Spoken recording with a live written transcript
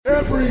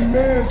every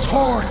man's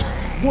heart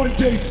one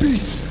day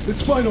beats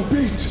its final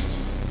beat.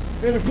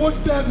 And if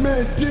what that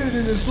man did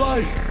in his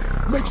life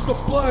makes the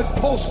blood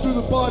pulse through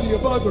the body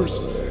of others,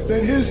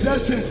 then his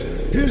essence,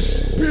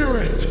 his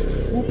spirit,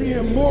 will be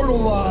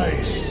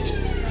immortalized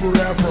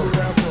forever.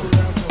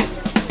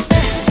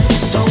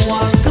 Don't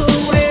walk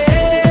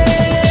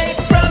away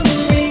from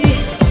me,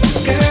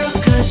 girl,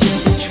 'cause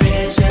you're the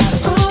treasure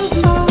of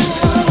my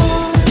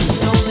heart.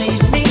 Don't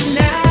leave me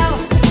now,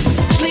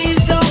 please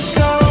don't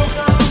go,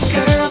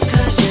 girl,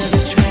 'cause you're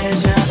the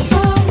treasure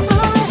of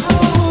my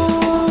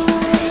heart.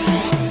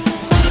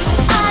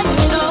 I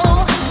know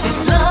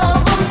this love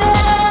will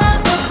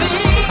never be.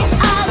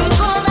 I'm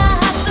gonna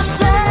have to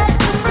set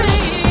you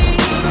free.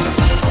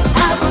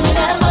 I will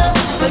never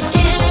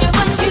forget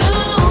what you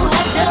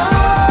have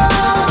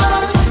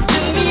done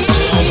to me.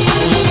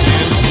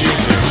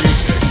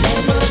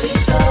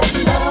 Memories of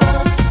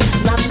love,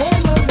 my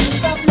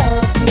memories of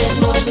love,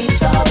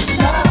 memories of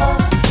love.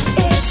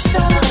 It's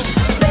the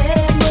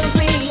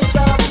memories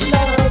of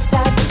love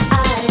that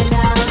I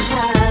now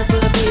have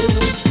of you.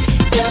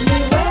 Tell me,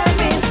 where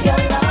is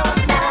your love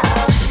now?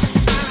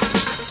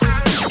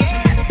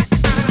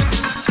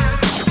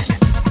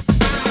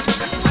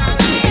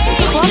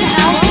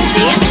 Clubhouse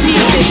Dance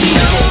Music.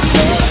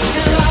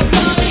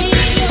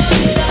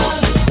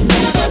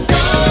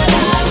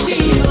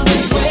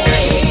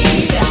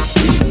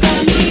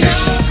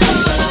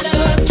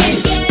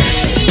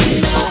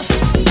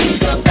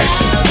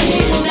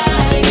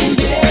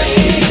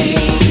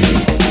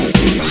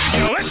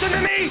 You listen to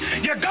me,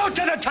 you go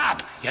to the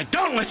top. You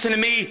don't listen to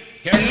me,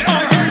 you're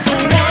never.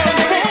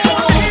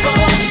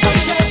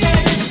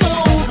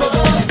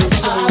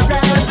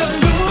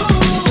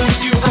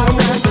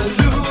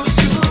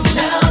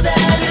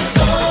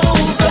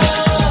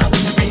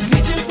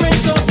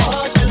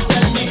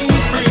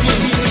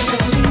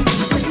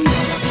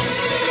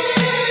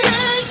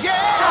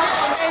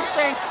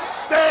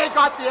 They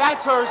got the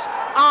answers.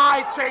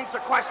 I change the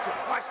questions.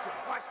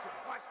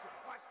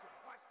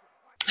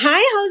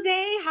 Hi,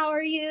 Jose. How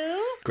are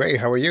you? Great.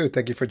 How are you?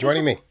 Thank you for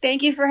joining me.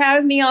 Thank you for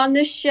having me on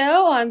the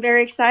show. I'm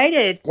very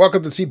excited.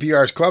 Welcome to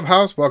CPR's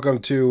Clubhouse. Welcome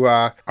to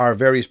our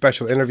very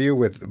special interview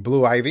with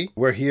Blue Ivy.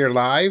 We're here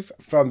live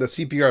from the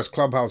CPR's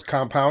Clubhouse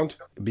compound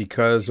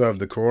because of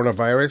the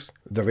coronavirus.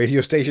 The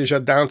radio station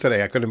shut down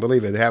today. I couldn't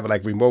believe it. They have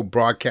like remote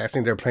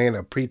broadcasting. They're playing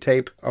a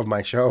pre-tape of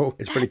my show.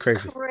 It's pretty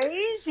crazy.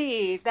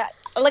 Crazy. That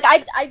like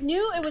I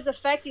knew it was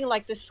affecting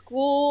like the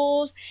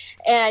schools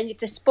and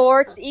the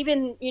sports,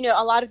 even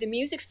a lot of the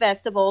music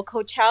festival.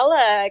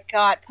 Coachella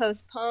got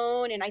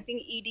postponed, and I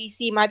think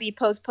EDC might be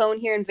postponed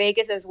here in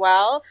Vegas as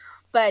well.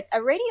 But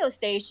a radio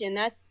station,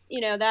 that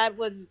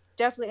was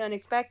definitely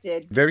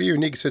unexpected. Very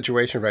unique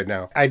situation right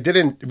now. I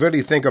didn't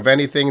really think of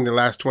anything in the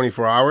last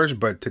 24 hours,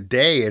 but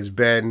today has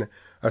been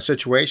a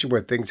situation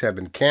where things have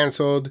been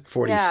canceled.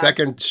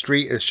 42nd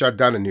Street is shut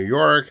down in New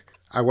York.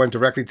 I went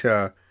directly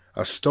to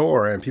a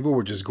store and people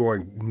were just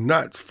going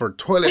nuts for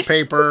toilet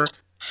paper.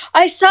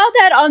 I saw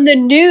that on the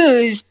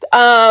news.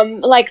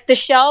 Like the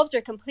shelves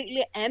are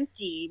completely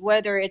empty,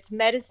 whether it's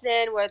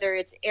medicine, whether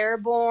it's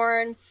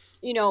airborne,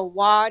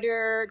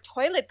 water,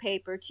 toilet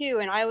paper too.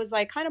 And I was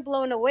like kind of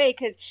blown away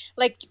because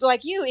like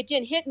you, it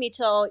didn't hit me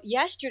till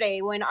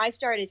yesterday when I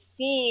started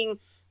seeing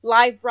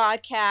live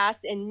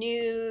broadcasts and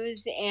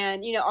news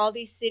and, all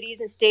these cities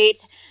and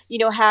states,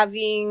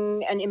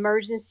 having an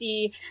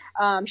emergency,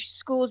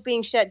 schools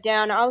being shut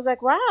down. I was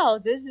like, wow,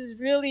 this is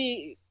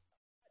really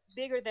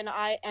bigger than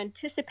I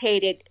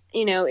anticipated,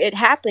 it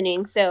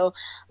happening. So it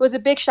was a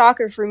big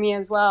shocker for me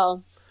as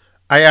well.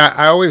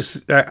 I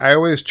always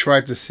try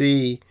to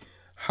see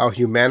how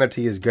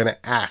humanity is going to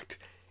act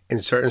in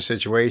certain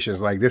situations.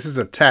 Like this is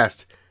a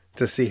test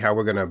to see how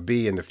we're going to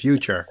be in the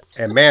future.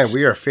 And man,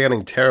 we are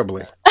failing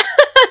terribly.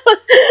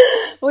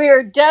 We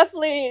are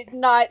definitely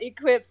not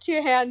equipped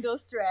to handle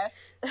stress.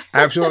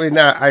 Absolutely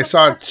not. I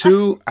saw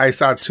two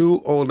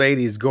old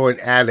ladies going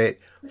at it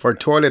for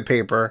toilet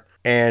paper.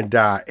 And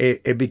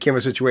it became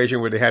a situation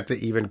where they had to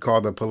even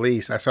call the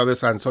police. I saw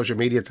this on social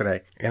media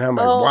today. And I'm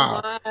like,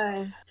 wow.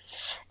 My.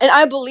 And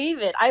I believe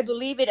it.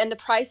 And the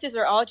prices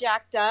are all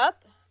jacked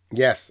up.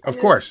 Yes, of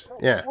course.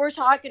 Yeah. We're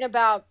talking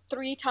about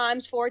 3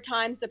 times, 4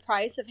 times the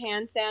price of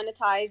hand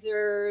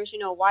sanitizers,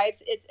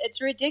 wipes.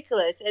 It's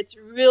ridiculous. It's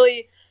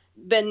really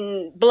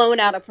been blown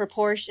out of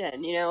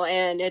proportion,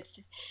 and it's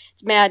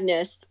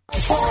madness.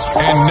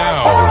 And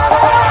now,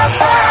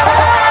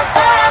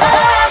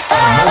 the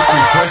most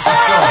requested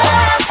song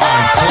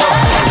on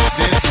Clubhouse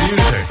Dance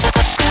Music.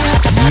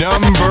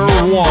 Number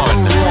one.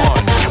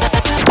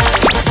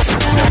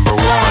 Number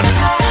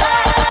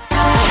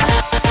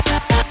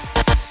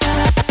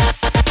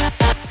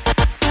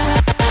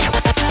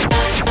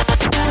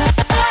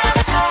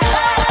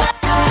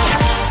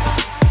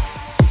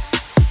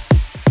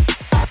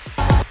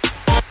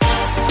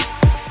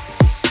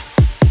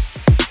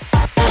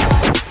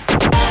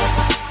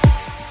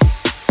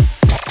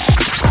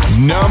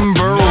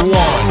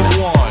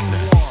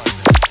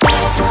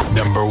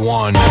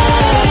one.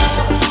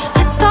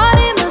 I thought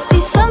it must be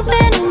something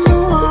in the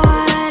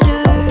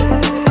water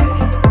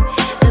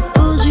that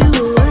pulls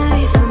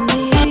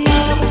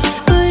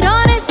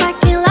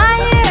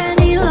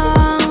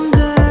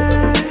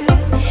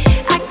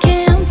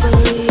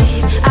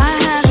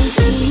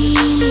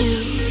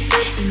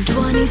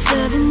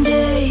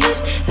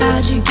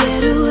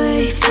get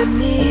away from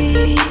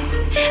me?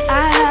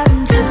 I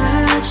haven't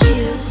touched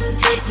you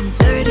in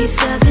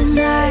 37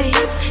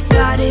 nights.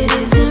 God, it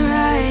isn't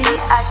right.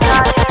 I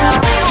got it on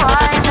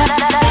rewind.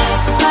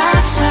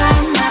 Last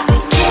time that we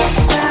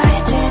kissed, I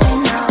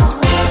didn't know.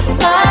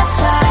 Last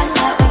time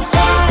that we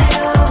fought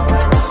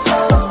over the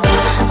phone.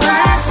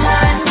 Last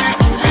time that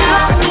you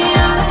held me,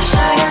 I wish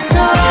I had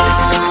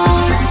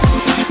known.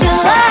 The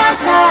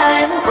last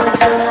time was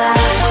the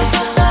last.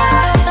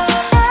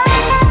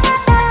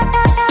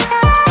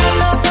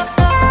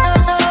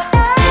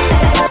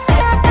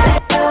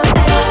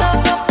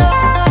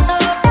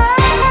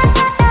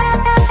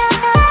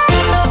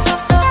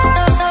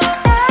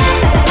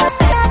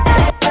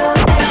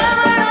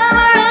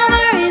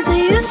 Memories that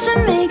used to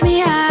make me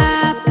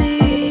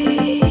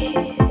happy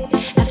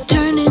have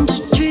turned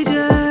into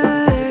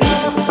triggers.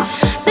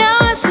 Now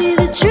I see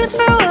the truth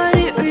for what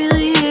it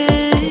really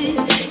is.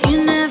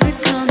 You're never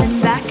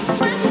coming back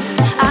again.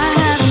 I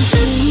haven't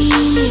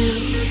seen you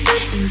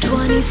in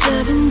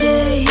 27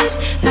 days.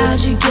 How'd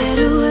you get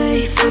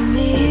away from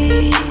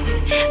me?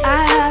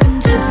 I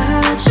haven't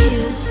touched you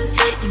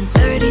in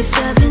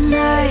 37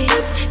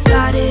 nights.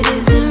 God, it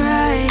isn't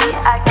right.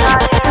 I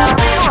got it on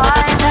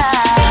rewind.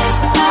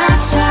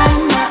 Last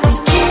time that we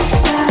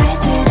kissed, I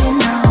didn't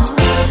know.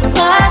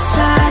 Last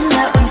time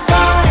that we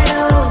fought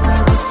over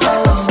the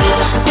phone.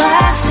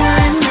 Last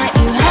time that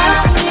you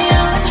held me,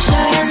 I wish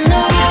I had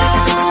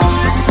known.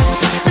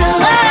 The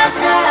last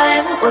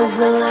time was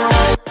the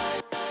last.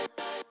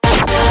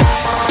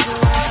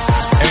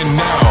 And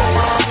now,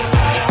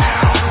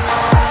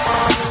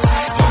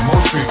 the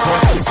most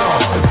requested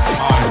song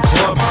on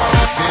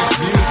Clubhouse Dance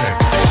Music.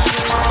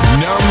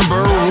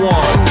 Number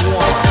one.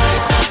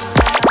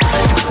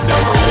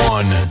 Number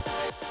one.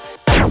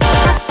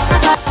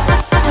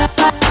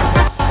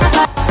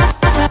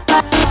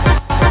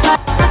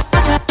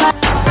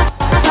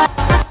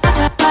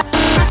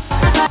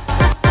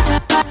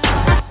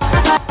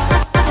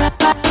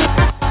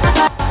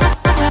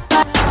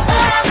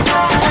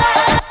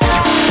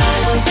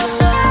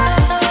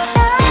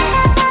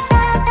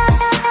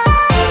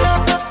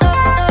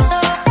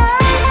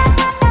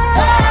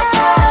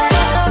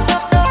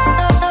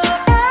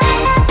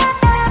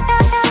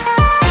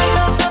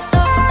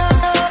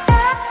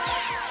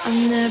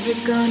 I'm never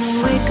gonna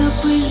wake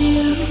up with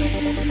you.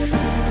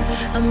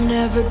 I'm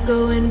never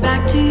going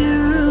back to your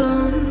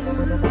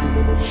room.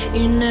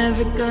 You're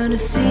never gonna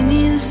see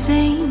me the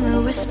same,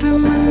 or whisper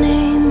my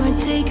name, or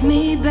take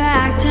me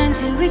back. Time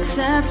to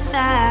accept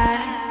that.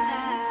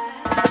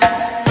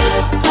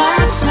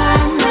 Last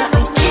time that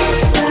we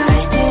kissed, I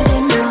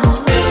didn't know.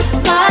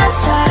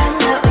 Last time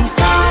that we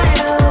fought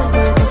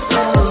over the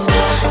phone.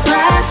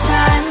 Last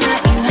time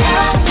that you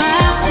held me.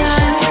 Last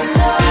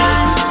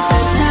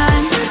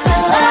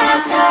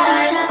time,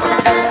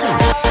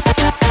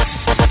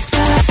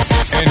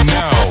 And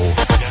now,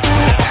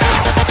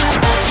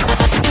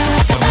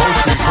 the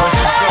most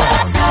requested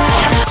song on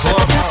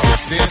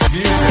Clubhouse Dance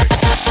Music.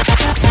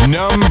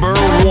 Number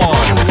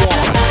one.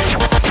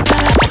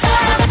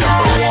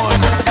 Number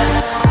one.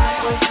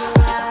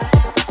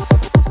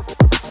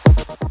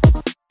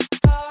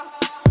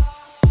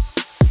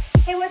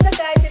 Hey, what's up,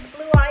 guys? It's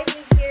Blue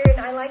Ivy here, and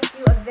I'd like to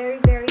do a very,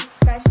 very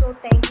special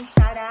thank you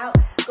shout out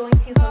going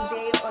to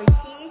Jose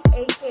Ortiz,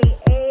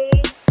 aka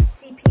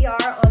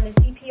CPR, on the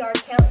CPR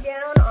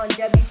Countdown on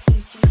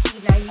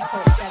WTCC 90.7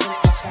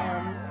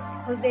 FM.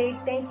 Jose,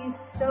 thank you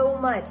so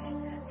much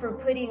for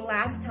putting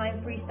Last Time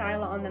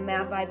Freestyle on the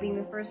map by being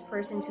the first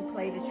person to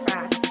play the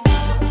track.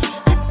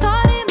 I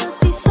thought it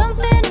must be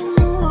something in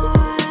the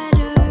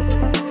water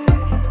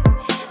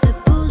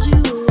that pulls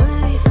you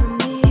away from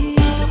me.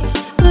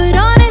 But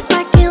honest,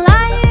 I can't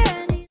lie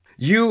here.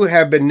 You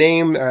have been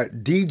named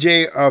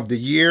DJ of the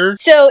Year.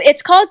 So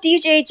it's called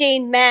DJ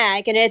Jane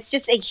Mag, and it's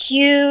just a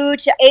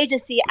huge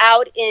agency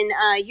out in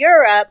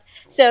Europe.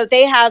 So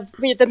they have,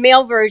 the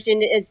male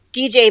version is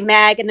DJ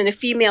Mag, and then the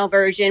female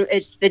version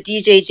is the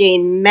DJ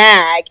Jane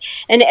Mag.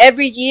 And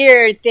every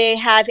year they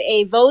have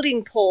a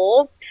voting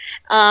poll,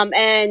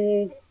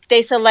 and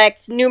they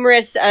select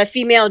numerous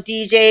female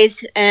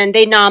DJs, and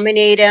they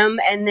nominate them.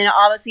 And then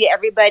obviously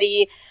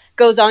everybody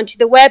goes onto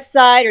the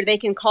website, or they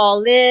can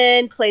call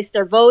in, place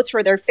their votes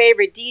for their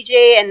favorite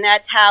DJ, and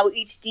that's how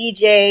each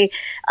DJ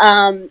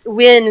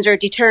wins or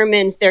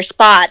determines their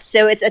spot.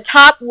 So it's a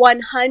top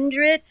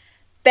 100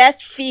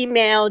 best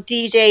female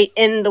DJ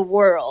in the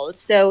world.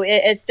 So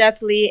it's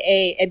definitely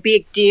a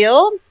big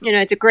deal.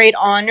 It's a great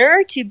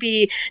honor to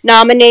be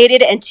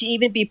nominated and to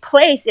even be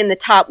placed in the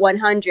top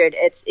 100.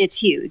 It's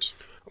huge.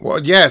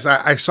 Well, yes,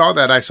 I saw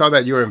that. I saw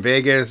that you were in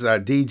Vegas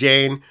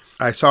DJing.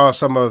 I saw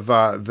some of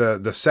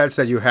the sets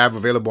that you have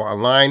available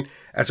online.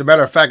 As a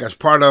matter of fact, as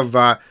part of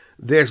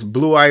this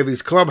Blue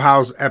Ivy's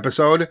Clubhouse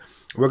episode,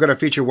 we're going to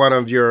feature one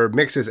of your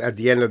mixes at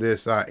the end of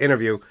this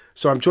interview.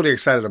 So I'm truly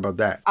excited about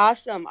that.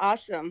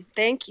 Awesome.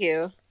 Thank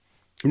you.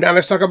 Now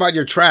let's talk about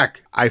your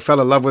track. I fell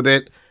in love with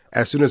it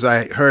as soon as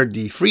I heard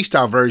the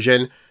freestyle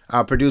version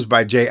produced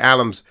by Jay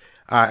Allums.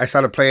 I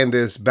started playing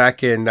this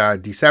back in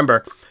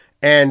December,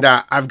 and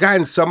I've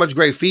gotten so much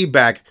great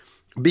feedback.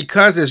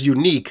 because it's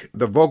unique.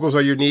 The vocals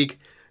are unique.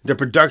 The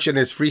production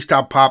is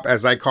freestyle pop,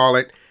 as I call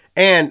it.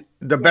 And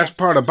the best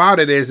part about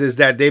it is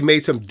that they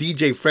made some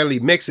DJ friendly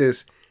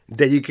mixes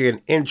that you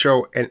can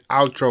intro and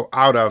outro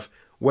out of,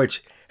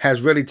 which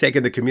has really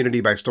taken the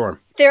community by storm.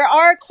 There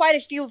are quite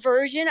a few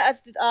versions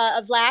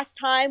of Last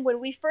Time. When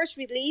we first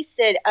released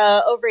it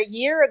over a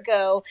year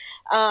ago,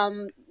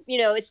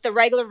 it's the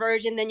regular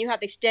version. Then you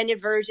have the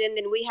extended version.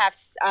 Then we have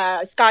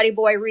Scotty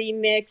Boy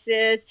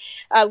remixes.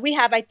 We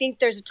have, I think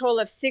there's a total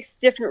of 6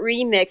 different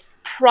remixes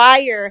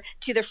prior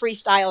to the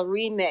freestyle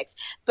remix.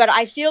 But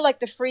I feel like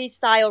the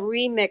freestyle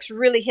remix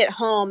really hit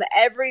home.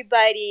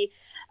 Everybody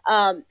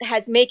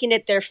has making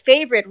it their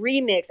favorite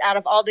remix out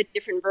of all the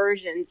different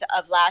versions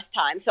of Last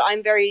Time. So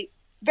I'm very,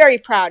 very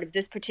proud of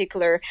this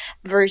particular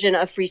version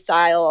of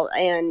freestyle.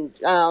 And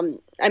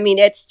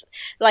it's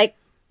like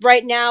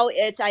right now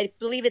I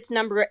believe it's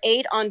number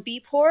 8 on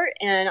Beatport,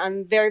 and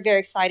I'm very, very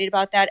excited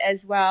about that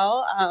as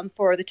well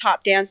for the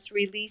top dance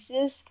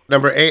releases.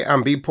 Number 8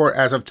 on Beatport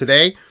as of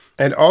today.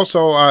 And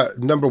also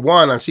number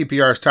 1 on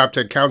CPR's Top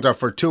 10 Countdown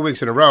for 2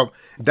 weeks in a row.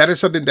 That is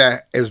something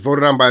that is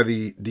voted on by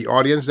the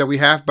audience that we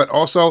have, but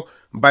also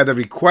by the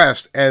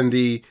requests and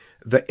the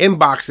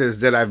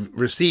inboxes that I've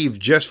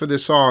received just for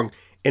this song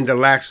in the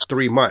last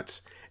 3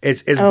 months.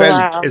 It's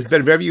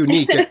been very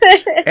unique.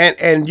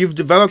 and you've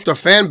developed a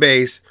fan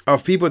base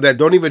of people that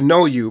don't even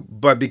know you,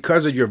 but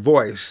because of your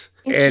voice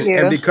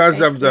and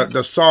because of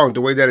the song,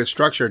 the way that it's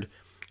structured,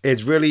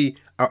 it's really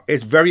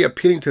it's very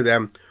appealing to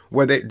them,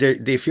 where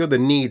they feel the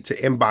need to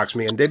inbox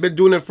me. And they've been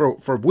doing it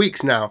for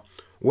weeks now.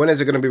 When is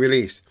it going to be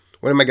released?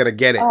 When am I going to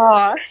get it?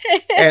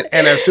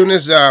 and as soon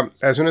as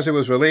it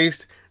was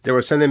released, they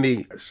were sending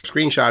me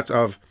screenshots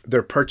of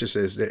their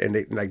purchases, and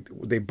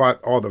they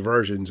bought all the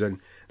versions,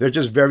 and they're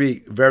just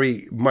very,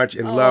 very much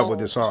in love with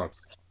this song.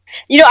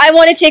 I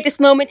want to take this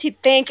moment to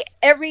thank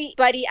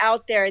everybody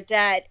out there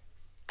that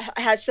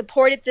has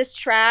supported this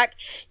track,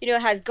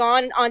 has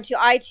gone onto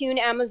iTunes,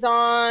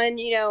 Amazon,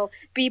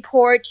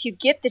 Beatport to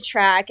get the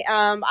track.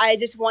 I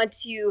just want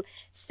to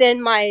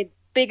send my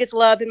biggest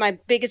love and my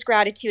biggest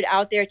gratitude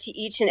out there to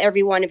each and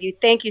every one of you.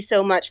 Thank you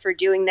so much for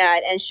doing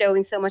that and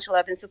showing so much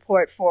love and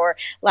support for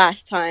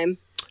Last Time.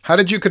 How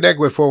did you connect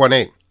with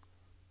 418?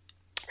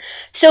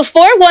 So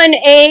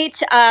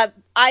 418,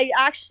 I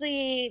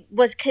actually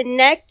was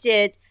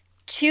connected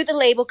to the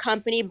label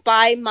company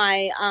by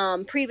my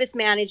previous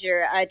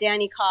manager,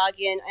 Danny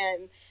Coggin,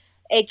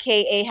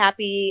 aka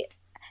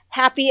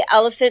Happy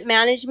Elephant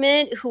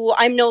Management, who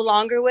I'm no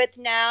longer with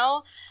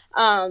now.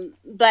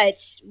 But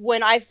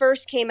when I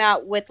first came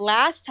out with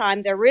Last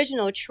Time, the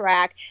original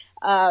track,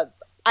 I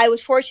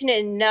was fortunate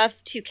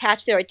enough to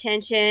catch their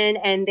attention,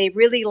 and they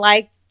really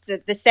liked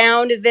the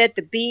sound of it,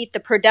 the beat, the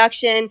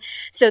production.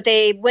 So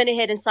they went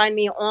ahead and signed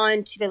me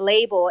on to the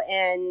label.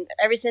 And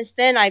ever since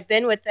then, I've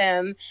been with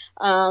them.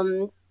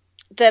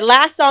 The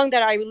last song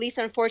that I released,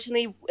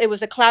 unfortunately, it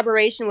was a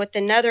collaboration with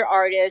another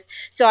artist.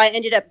 So I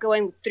ended up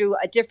going through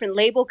a different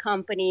label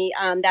company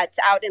that's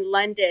out in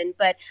London.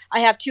 But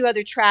I have 2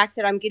 other tracks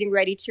that I'm getting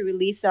ready to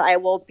release that I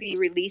will be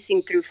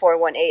releasing through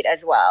 418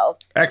 as well.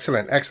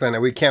 Excellent. And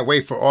we can't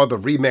wait for all the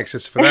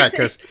remixes for that,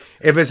 because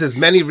if it's as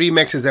many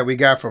remixes that we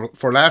got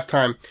for Last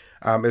Time,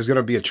 it's going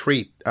to be a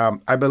treat.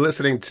 I've been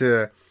listening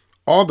to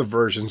all the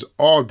versions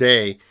all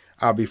day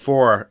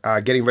before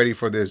getting ready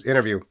for this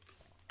interview.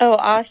 Oh,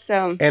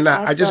 awesome. And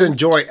awesome. I just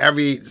enjoy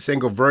every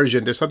single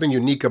version. There's something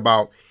unique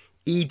about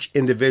each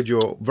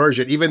individual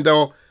version, even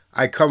though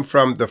I come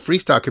from the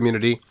freestyle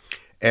community,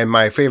 and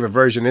my favorite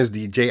version is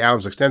the Jay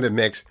Adams extended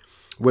mix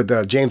with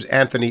the James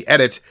Anthony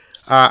edits.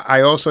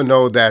 I also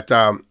know that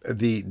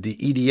the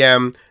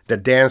EDM, the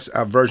dance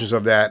versions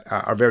of that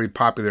are very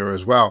popular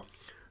as well.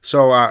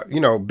 So,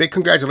 big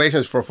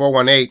congratulations for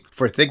 418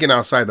 for thinking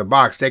outside the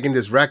box, taking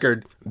this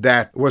record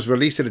that was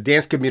released to the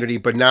dance community,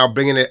 but now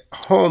bringing it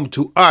home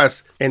to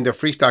us in the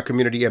freestyle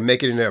community and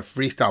making it a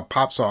freestyle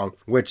pop song,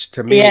 which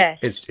to me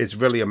is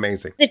really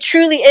amazing. It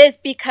truly is,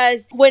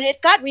 because when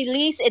it got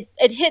released,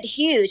 it hit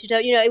huge.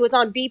 It was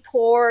on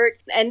Beatport,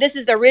 and this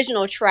is the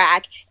original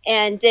track.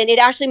 And then it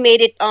actually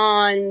made it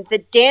on the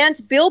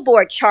Dance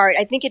Billboard chart.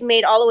 I think it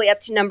made all the way up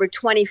to number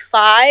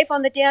 25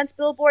 on the Dance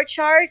Billboard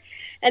chart.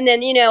 And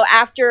then,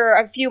 after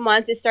a few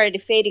months, it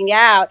started fading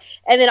out.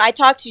 And then I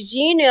talked to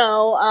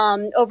Gino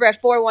over at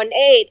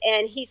 418,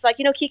 and he's like,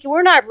 Kiki,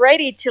 we're not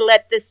ready to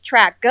let this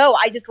track go.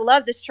 I just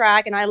love this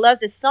track, and I love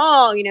this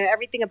song.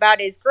 Everything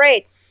about it is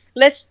great.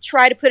 Let's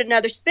try to put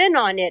another spin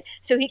on it.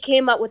 So he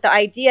came up with the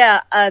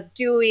idea of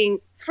doing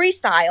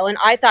freestyle, and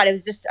I thought it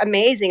was just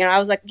amazing. And I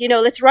was like,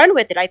 let's run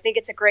with it. I think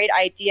it's a great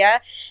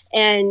idea.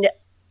 And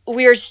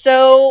we're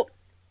so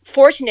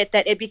fortunate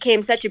that it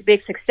became such a big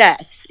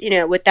success,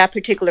 with that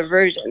particular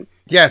version.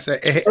 Yes,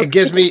 it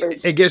gives me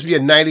a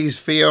 90s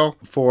feel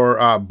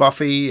for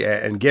Buffy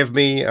and Give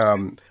Me,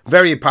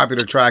 very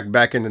popular track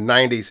back in the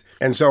 90s.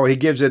 And so he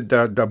gives it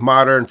the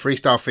modern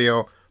freestyle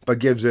feel, but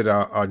gives it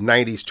a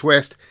 90s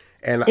twist.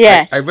 And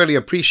yes. I really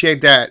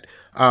appreciate that.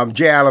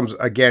 Jay Adams,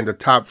 again, the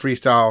top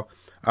freestyle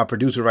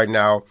producer right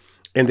now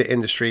in the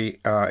industry,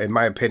 in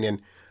my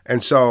opinion.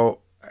 And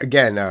so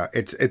again,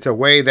 it's a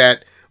way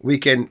that we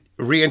can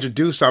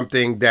reintroduce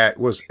something that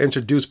was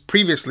introduced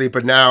previously,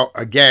 but now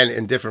again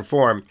in different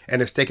form,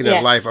 and it's taken a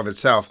Yes. life of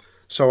itself.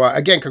 So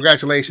again,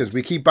 congratulations.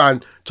 We keep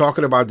on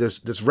talking about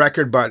this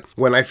record, but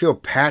when I feel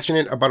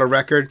passionate about a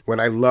record, when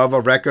I love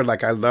a record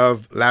like I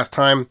love Last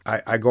Time,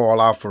 I go all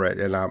out for it,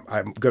 and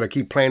I'm gonna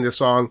keep playing this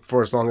song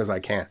for as long as I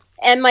can.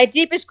 And my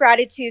deepest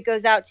gratitude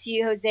goes out to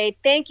you, Jose.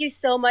 Thank you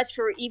so much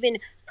for even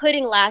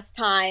putting Last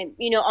Time,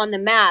 on the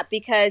map.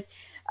 Because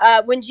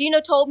when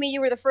Gino told me you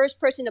were the first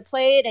person to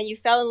play it and you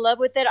fell in love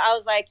with it, I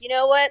was like, you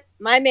know what?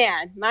 My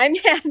man.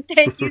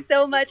 Thank you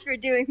so much for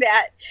doing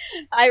that.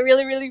 I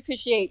really, really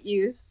appreciate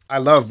you. I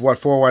love what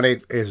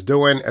 418 is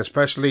doing,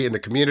 especially in the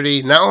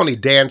community, not only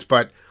dance,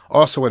 but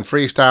also in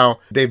freestyle.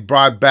 They've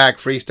brought back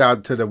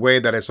freestyle to the way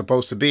that it's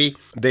supposed to be.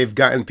 They've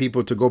gotten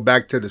people to go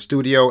back to the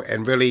studio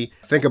and really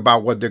think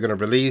about what they're going to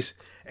release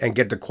and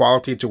get the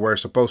quality to where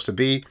it's supposed to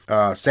be.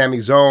 Sammy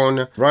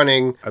Zone,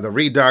 Running, The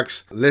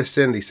Redux,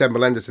 Listen, Lisa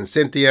Melendez and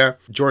Cynthia,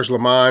 George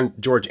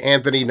Lamont, George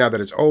Anthony, Now That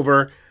It's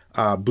Over,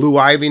 Blue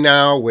Ivy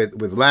now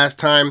with Last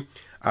Time,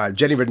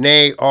 Jenny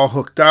Renee, All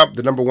Hooked Up,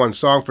 the #1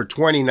 song for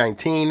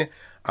 2019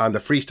 on the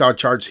freestyle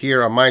charts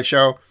here on my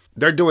show.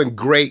 They're doing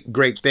great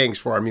things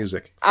for our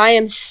music. I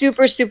am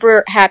super,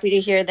 super happy to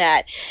hear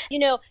that.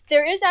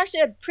 There is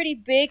actually a pretty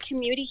big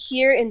community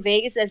here in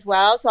Vegas as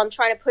well. So I'm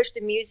trying to push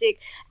the music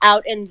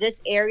out in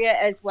this area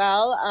as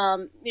well.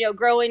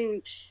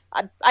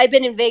 I've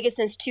been in Vegas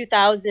since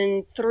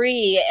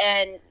 2003,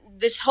 and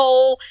this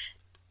whole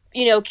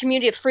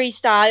community of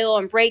freestyle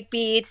and break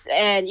beats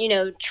and,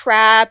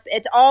 trap,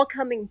 it's all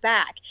coming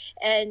back.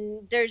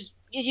 And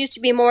it used to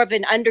be more of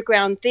an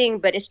underground thing,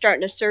 but it's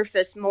starting to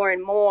surface more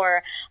and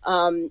more,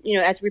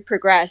 as we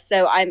progress.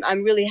 So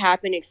I'm really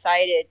happy and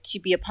excited to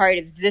be a part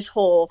of this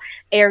whole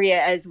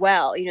area as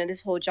well,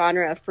 this whole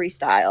genre of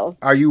freestyle.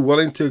 Are you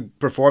willing to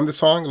perform the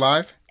song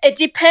live? It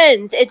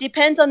depends. It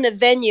depends on the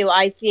venue,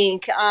 I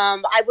think.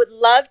 I would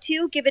love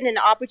to, given an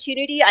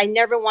opportunity. I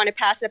never want to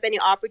pass up any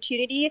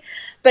opportunity.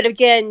 But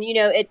again,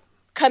 it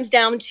comes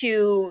down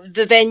to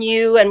the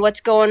venue and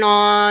what's going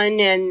on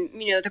and,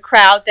 the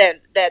crowd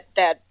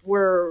that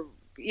we're,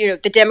 the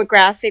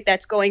demographic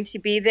that's going to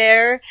be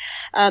there.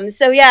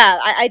 So, yeah,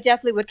 I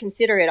definitely would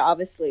consider it,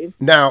 obviously.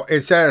 Now,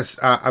 it says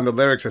on the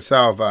lyrics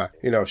itself,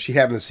 she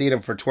hasn't seen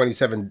him for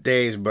 27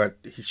 days, but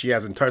she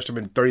hasn't touched him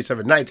in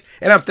 37 nights.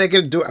 And I'm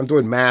thinking, I'm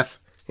doing math,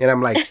 and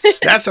I'm like,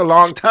 that's a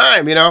long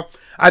time,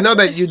 I know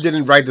that you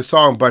didn't write the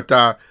song, but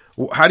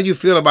how do you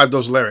feel about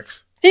those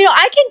lyrics?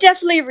 I can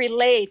definitely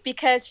relate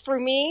because for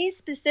me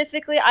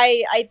specifically,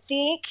 I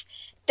think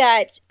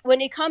that when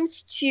it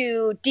comes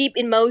to deep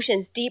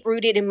emotions,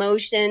 deep-rooted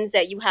emotions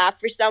that you have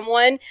for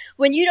someone,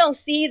 when you don't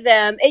see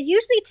them, it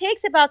usually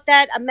takes about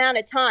that amount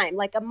of time,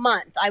 like a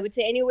month. I would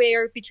say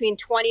anywhere between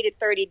 20 to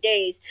 30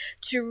 days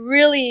to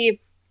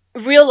really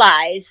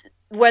realize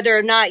whether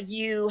or not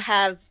you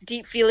have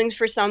deep feelings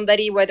for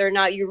somebody, whether or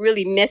not you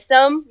really miss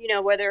them,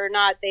 whether or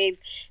not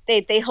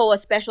they hold a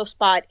special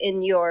spot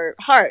in your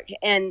heart.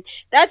 And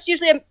that's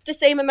usually the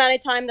same amount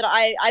of time that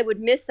I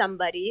would miss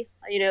somebody,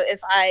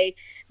 if I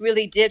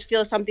really did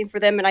feel something for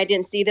them and I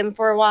didn't see them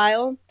for a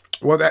while.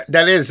 Well,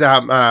 that is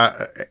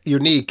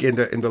unique in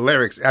the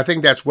lyrics. I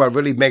think that's what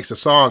really makes a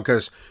song,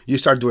 because you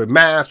start doing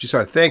math, you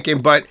start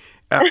thinking, but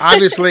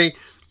obviously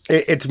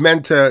it's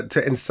meant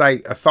to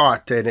incite a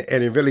thought, and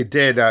it really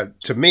did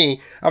to me.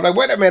 I'm like,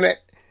 wait a minute.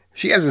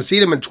 She hasn't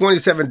seen him in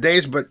 27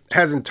 days, but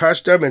hasn't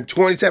touched him in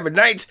 27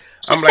 nights.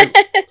 I'm like,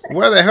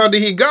 where the hell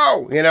did he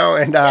go?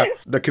 And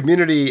the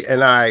community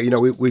and I,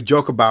 we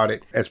joke about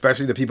it,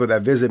 especially the people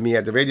that visit me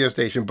at the radio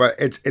station. But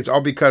it's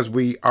all because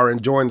we are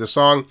enjoying the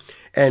song.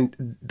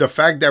 And the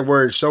fact that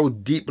we're so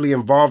deeply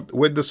involved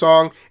with the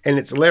song and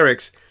its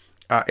lyrics,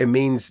 it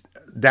means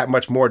that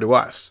much more to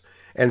us.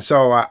 And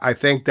so I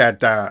think that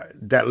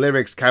that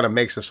lyrics kind of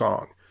makes a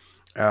song.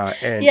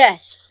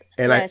 Yes.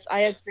 And yes,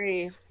 I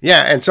agree.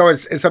 Yeah, and so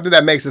it's something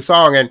that makes a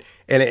song, and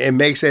it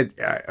makes it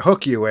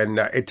hook you, and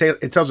it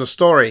tells a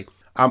story.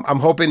 I'm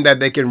hoping that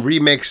they can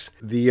remix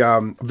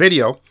the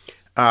video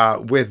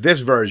with this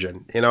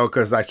version,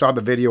 because I saw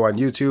the video on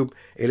YouTube.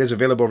 It is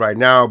available right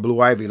now, Blue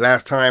Ivy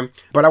Last Time.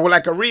 But I would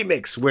like a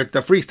remix with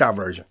the freestyle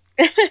version.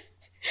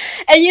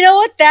 And you know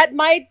what? That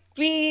might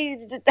be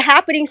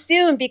happening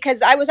soon,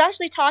 because I was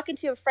actually talking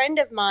to a friend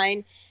of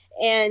mine,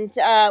 and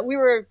we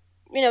were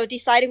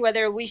deciding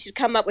whether we should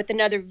come up with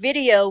another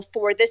video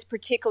for this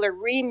particular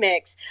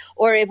remix,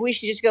 or if we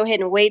should just go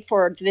ahead and wait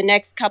for the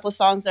next couple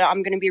songs that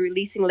I'm going to be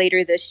releasing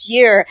later this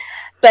year.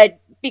 But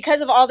because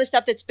of all the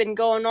stuff that's been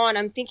going on,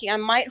 I'm thinking I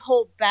might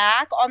hold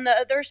back on the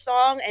other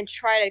song and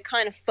try to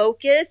kind of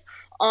focus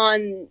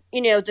on,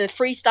 the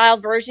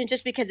freestyle version,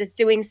 just because it's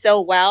doing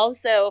so well.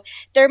 So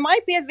there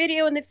might be a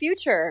video in the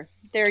future.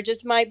 There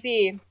just might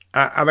be.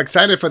 I'm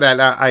excited for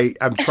that.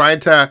 I'm trying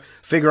to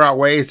figure out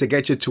ways to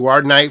get you to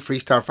our night,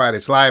 Freestyle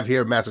Fridays Live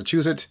here in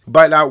Massachusetts.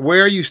 But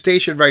where are you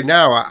stationed right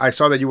now? I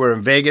saw that you were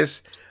in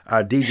Vegas,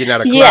 DJing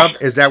at a club.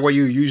 Yes. Is that where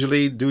you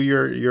usually do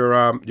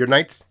your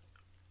nights?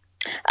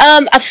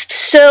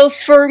 So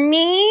for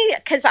me,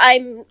 because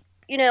I'm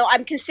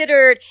I'm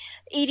considered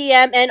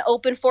EDM and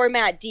open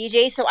format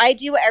DJ. So I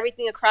do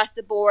everything across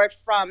the board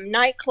from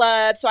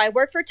nightclubs. So I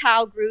work for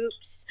Tile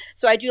Groups.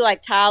 So I do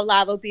like Tile,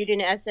 Lavo, Beauty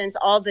and Essence,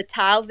 all the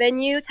Tile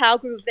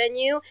Group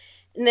venue.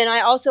 And then I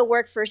also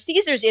work for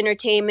Caesars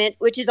Entertainment,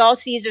 which is all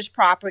Caesars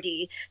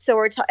property.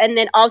 So and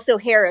then also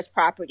Harris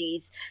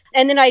Properties.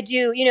 And then I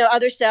do,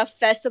 other stuff,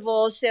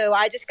 festivals. So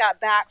I just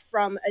got back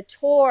from a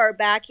tour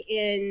back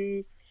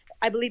in,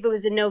 I believe it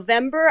was in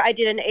November. I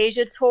did an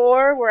Asia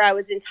tour where I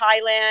was in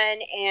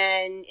Thailand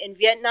and in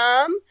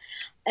Vietnam.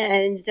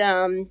 And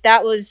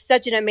that was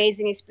such an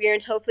amazing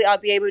experience. Hopefully I'll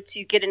be able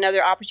to get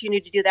another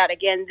opportunity to do that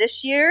again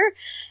this year.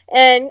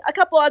 And a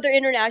couple other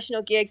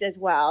international gigs as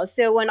well.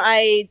 So when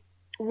I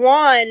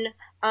won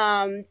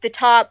the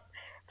top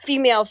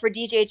female for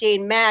DJ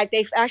Jane Mag,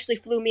 they actually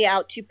flew me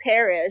out to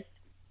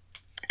Paris,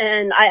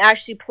 and I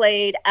actually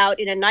played out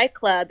in a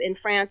nightclub in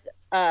France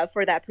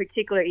for that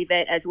particular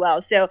event as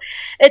well. So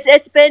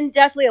it's been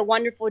definitely a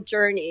wonderful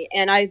journey,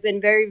 and I've been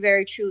very,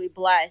 very truly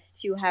blessed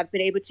to have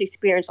been able to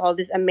experience all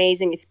this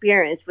amazing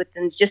experience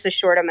within just a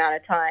short amount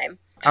of time.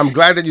 I'm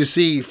glad that you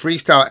see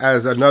freestyle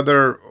as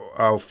another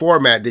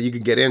format that you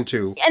can get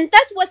into. And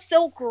that's what's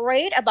so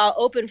great about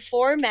open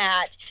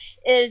format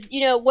is,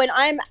 when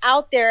I'm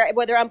out there,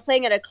 whether I'm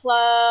playing at a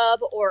club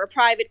or a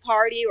private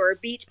party or a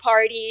beach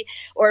party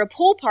or a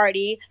pool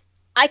party,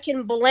 I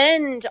can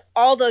blend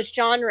all those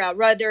genres,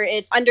 whether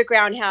it's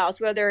underground house,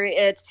 whether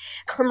it's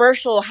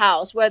commercial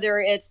house, whether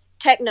it's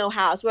techno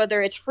house,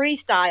 whether it's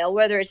freestyle,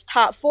 whether it's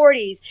top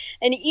 40s,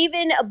 and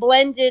even a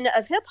blending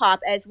of hip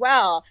hop as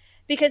well.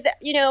 Because,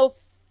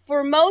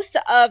 for most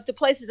of the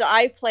places that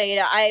I've played,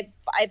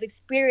 I've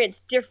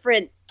experienced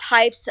different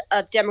types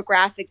of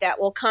demographic that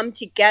will come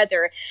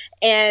together.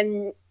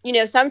 And,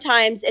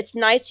 sometimes it's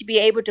nice to be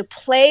able to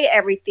play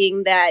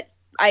everything that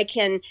I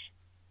can,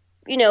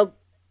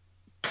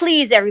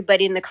 please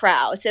everybody in the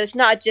crowd. So it's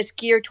not just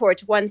geared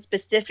towards one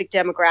specific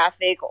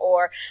demographic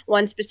or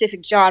one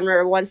specific genre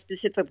or one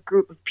specific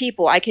group of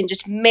people. I can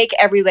just make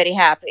everybody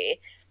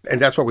happy.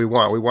 And that's what we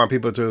want. We want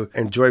people to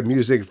enjoy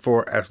music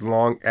for as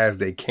long as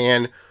they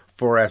can,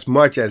 for as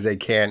much as they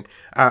can.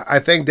 I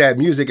think that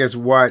music is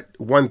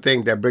one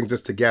thing that brings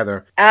us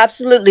together.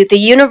 Absolutely. The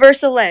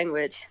universal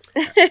language.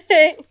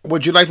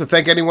 Would you like to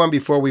thank anyone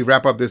before we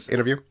wrap up this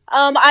interview?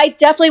 I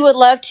definitely would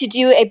love to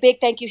do a big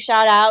thank you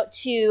shout out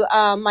to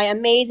my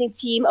amazing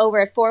team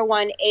over at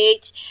 418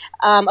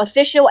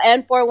 Official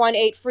and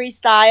 418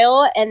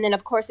 Freestyle. And then,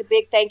 of course, a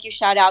big thank you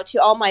shout out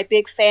to all my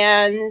big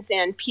fans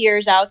and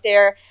peers out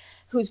there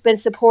who's been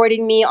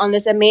supporting me on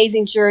this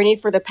amazing journey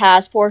for the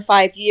past 4 or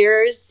 5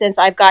 years since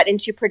I've got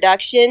into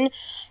production.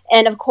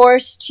 And of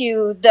course,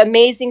 to the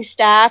amazing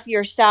staff,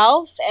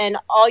 yourself, and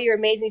all your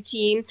amazing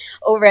team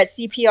over at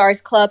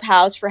CPR's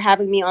Clubhouse for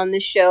having me on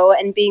the show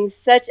and being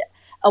such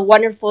a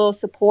wonderful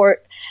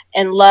support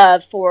and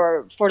love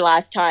for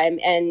last time.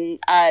 And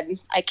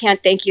I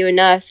can't thank you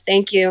enough.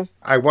 Thank you.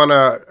 I want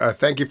to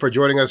thank you for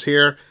joining us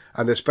here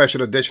on this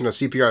special edition of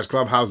CPR's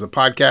Clubhouse, the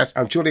podcast.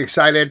 I'm truly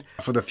excited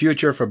for the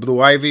future for Blue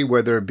Ivy,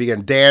 whether it be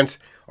in dance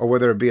or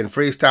whether it be in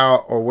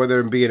freestyle or whether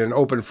it be in an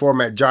open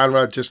format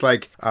genre, just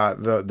like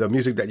the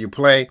music that you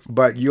play.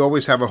 But you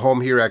always have a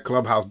home here at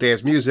Clubhouse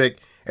Dance Music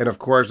and, of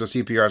course, the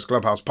CPR's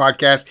Clubhouse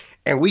podcast.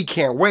 And we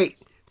can't wait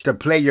to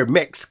play your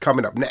mix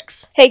coming up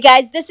next. Hey,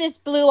 guys, this is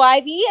Blue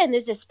Ivy, and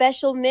this is a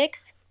special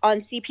mix on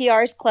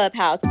CPR's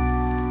Clubhouse.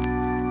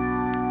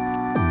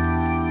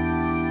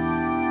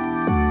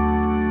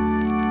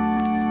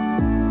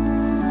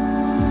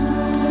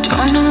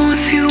 Don't know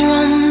if you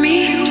want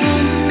me.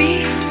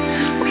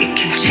 We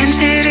can chance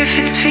it if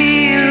it's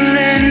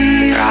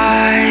feeling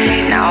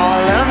right. Now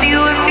I'll love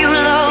you if you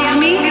love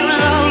me.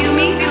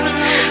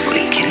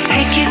 We can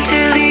take it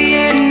till the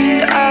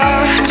end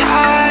of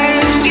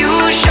time.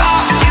 You shot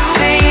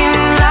pain,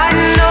 I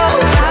know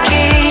the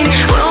gain.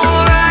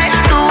 We'll ride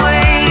the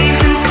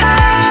waves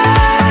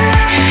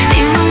inside.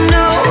 You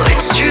know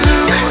it's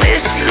true.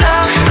 This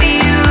love for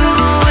you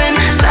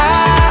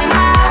inside.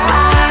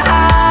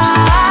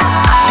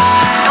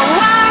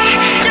 Why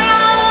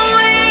don't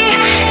we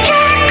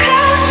get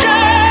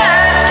closer?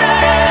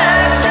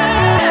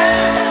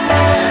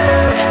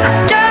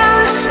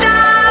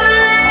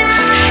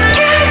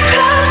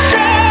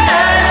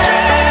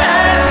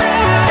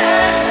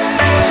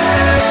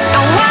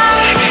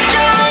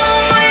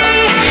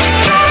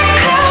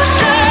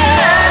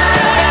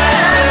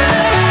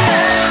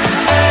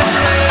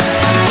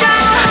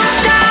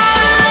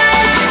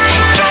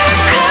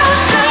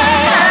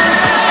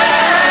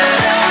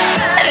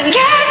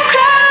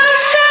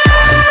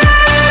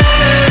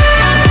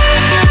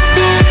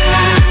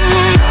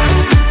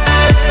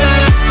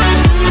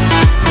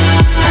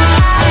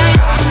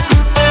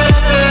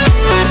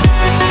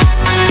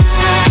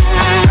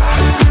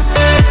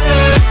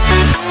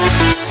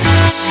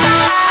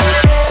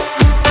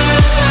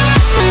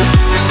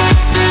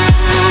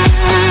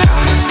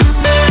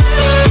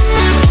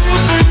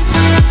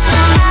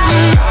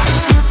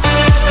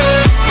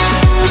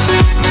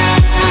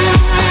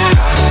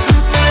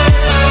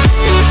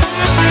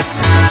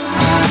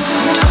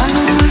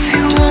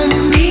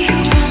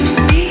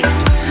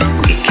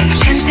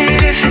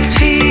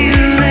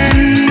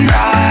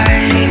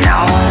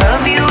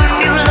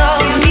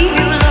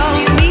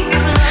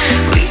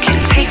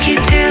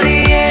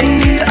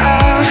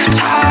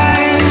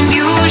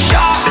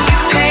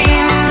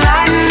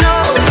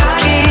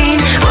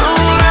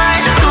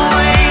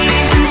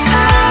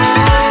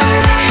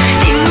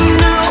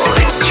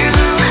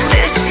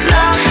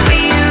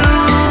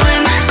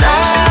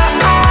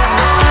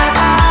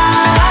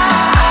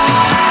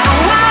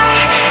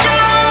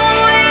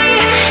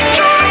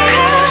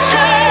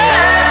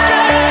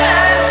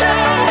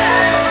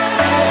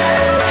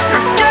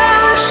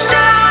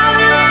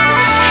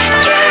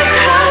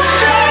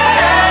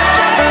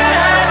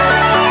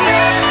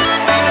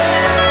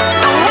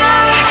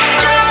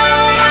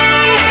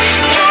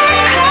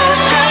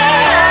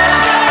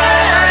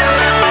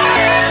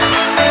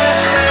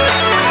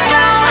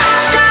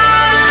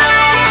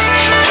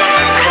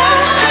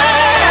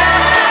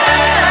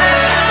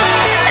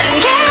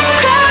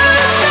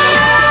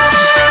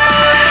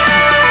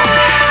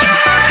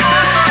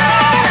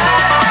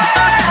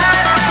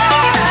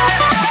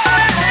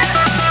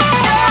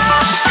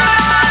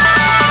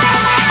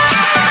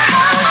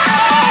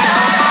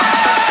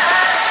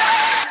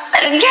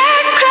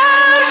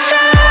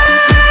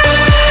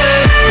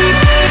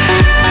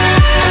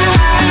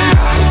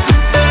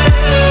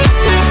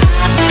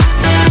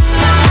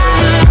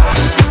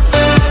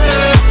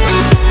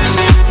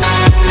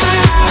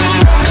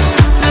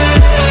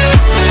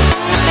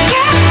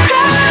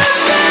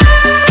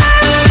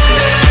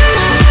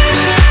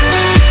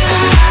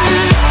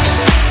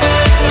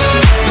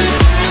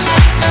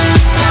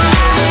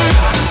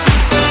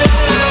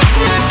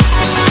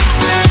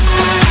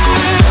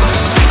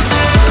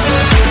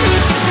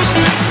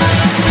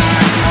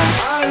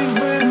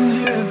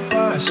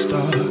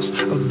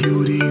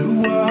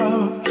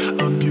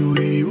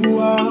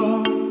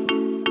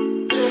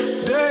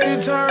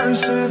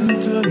 person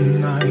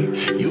tonight.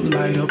 You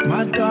light up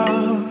my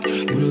dark,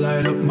 you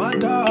light up my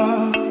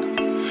dark.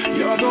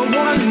 You're the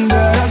one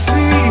that I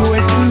see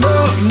waking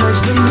up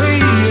next to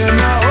me, and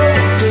I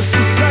hope it's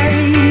the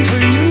same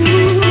for you.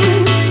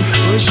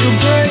 But you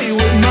play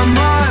with my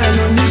mind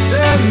and you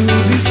send me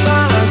these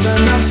signs,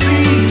 and I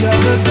see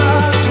other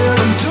dots that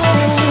I'm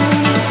doing.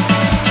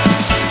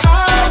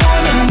 I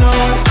wanna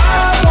know,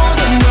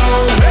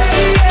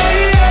 hey, hey,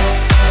 yeah.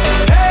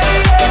 Hey,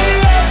 hey,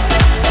 yeah.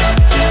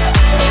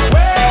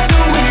 Where do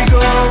we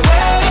go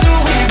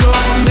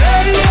from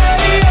there, yeah,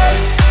 yeah.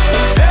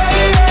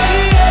 Hey, hey,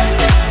 yeah.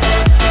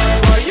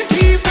 Why you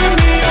keeping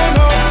me on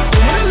hold?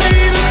 Don't wanna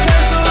leave this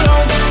place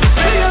alone.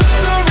 Say yes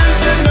or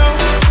is it no?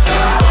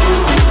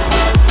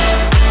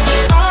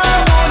 I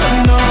wanna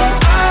know,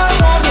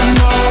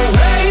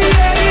 hey,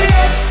 hey,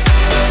 yeah.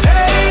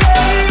 Hey,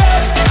 hey,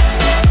 yeah.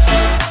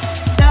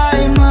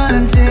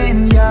 Diamonds in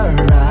your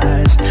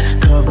eyes,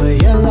 cover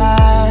your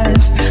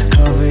lies,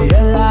 cover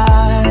your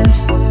lies.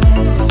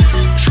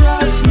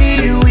 Trust me,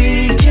 we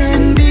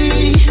can be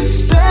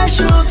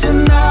special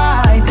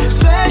tonight,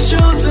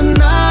 special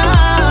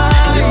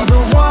tonight. You're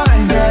the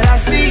one that I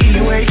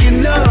see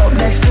waking up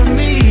next to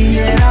me,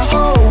 and I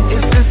hope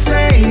it's the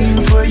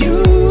same for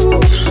you.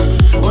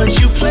 Won't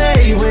you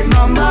play with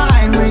my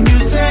mind when you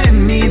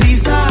send me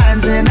these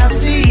signs, and I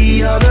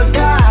see other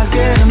guys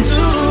get them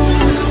too.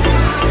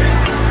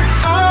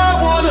 I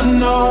wanna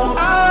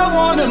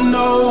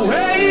know,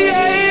 hey,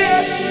 hey,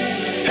 yeah.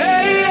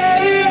 Hey,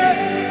 hey, yeah.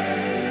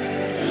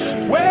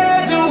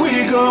 Where do we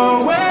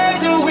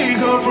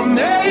go from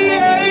there,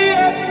 yeah,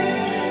 yeah.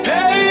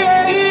 Hey,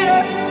 hey,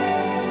 yeah.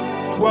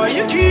 Why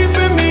you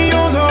keeping me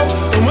on hold?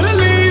 Don't wanna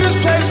leave this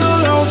place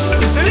alone.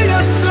 Is it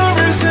yes or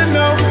is it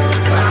no?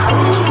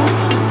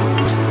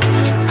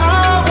 I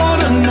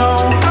wanna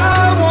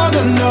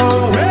know,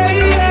 hey,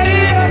 hey,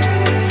 yeah.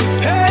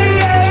 Hey,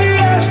 hey,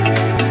 yeah.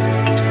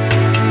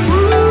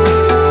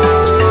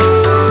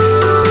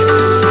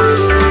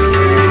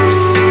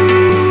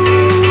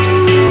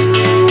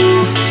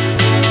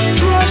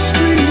 Trust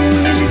me,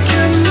 we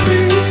can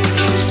be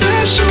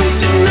special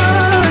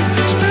tonight,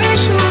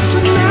 special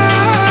tonight.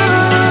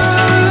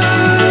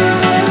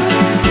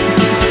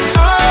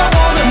 I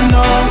wanna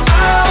know,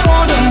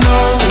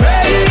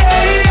 hey,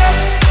 hey, yeah.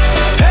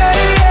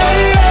 Hey, hey,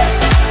 yeah.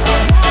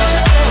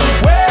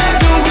 Where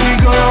do we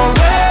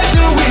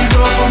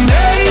go from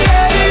there,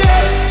 yeah,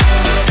 yeah.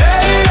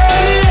 Hey,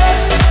 hey, yeah.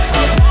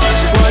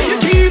 Why you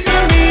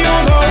keeping me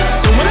on hold?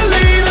 Don't wanna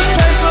leave this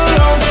place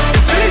alone.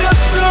 Is it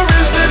yes or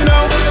is it no?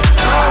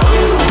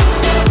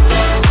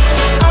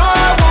 I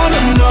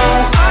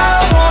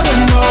wanna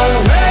know,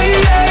 hey,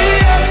 hey,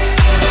 yeah.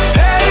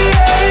 Hey,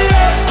 hey,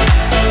 yeah.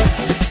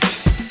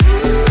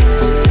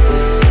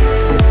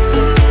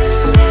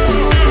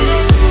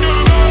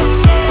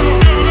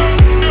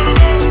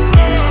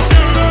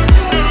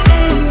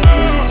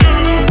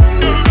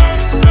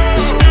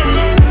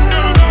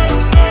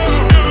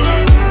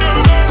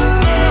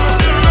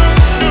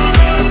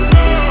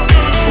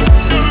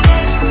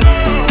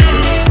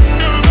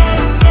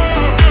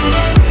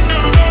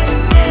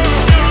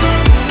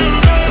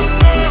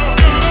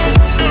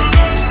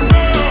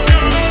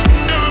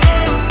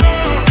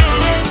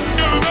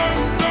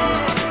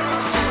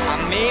 I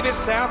may be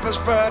selfish,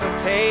 but I'll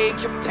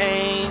take your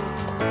pain.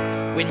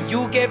 When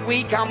you get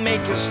weak, I'll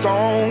make you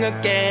strong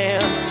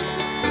again.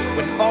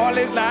 When all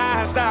is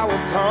lost, I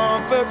will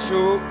comfort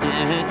you.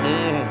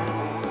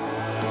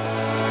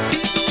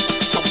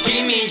 So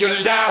give me your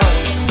love,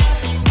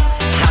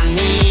 I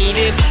need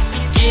it.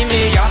 Give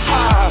me your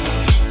heart,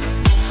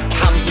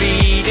 I'm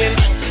bleeding.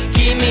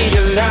 Give me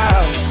your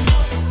love,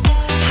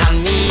 I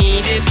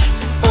need it.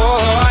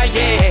 Oh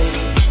yeah,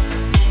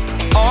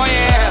 oh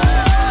yeah.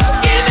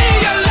 Give me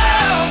your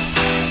love,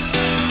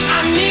 I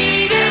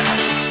need it.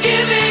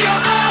 Give me your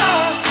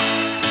all,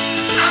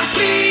 I'm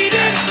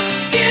bleeding.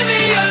 Give me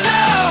your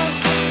love,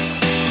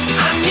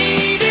 I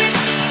need it.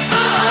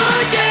 Oh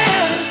yeah.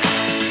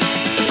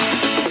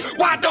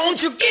 Why don't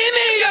you give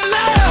me your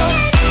love?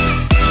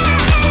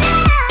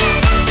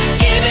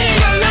 Give me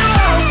your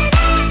love.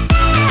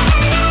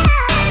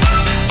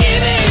 Give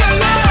me your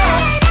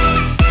love.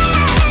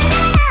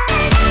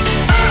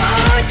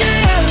 Oh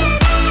yeah.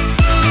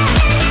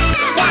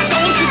 Why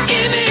don't you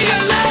give me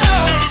your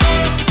love?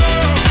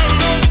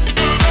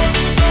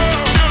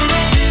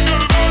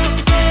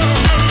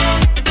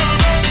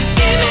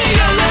 Give me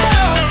your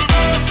love.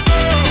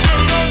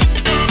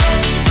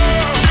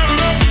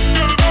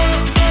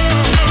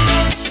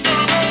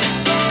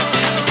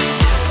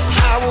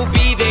 I will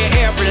be there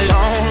every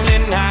lonely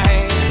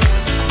night.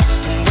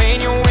 When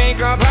you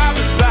wake up, I'll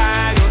be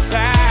by your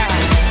side.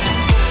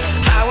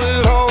 I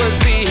will always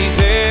be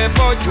there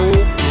for you.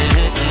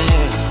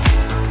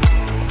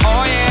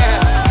 Oh yeah.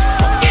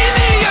 So give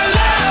me your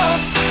love,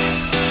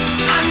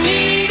 I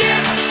need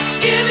it.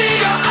 Give me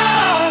your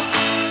all,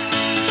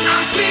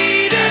 I'm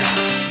bleeding.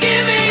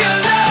 Give me your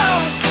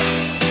love,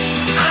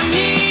 I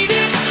need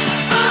it.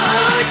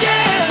 Oh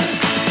yeah.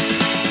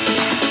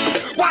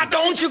 Why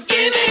don't you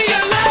give me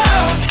your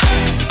love?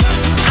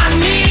 I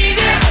need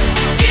it.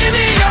 Give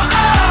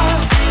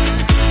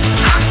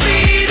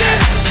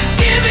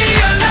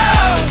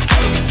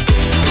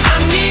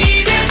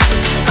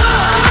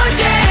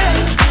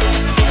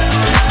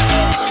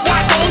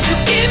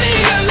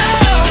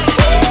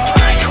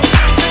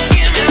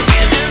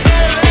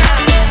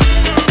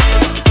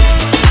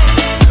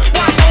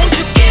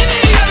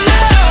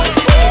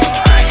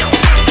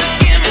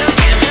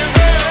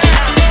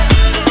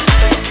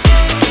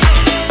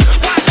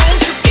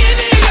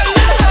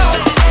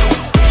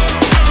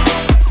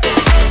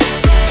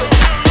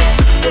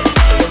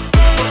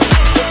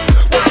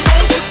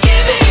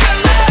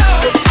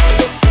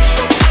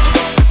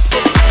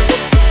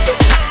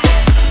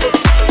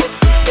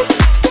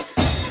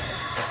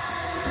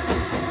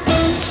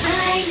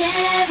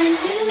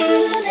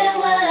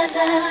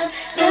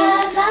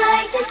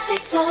this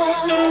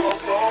before.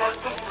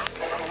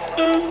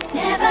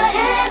 Never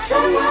had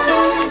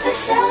someone to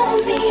show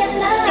me a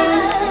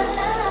love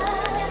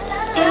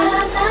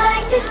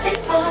like this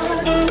before.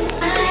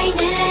 I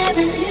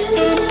never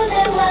knew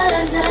there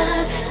was a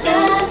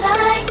love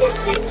like this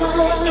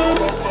before.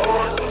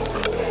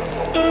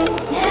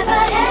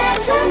 Never had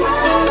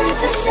someone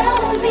to show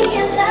me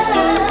a love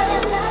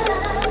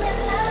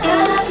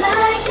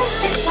like this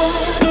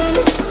before.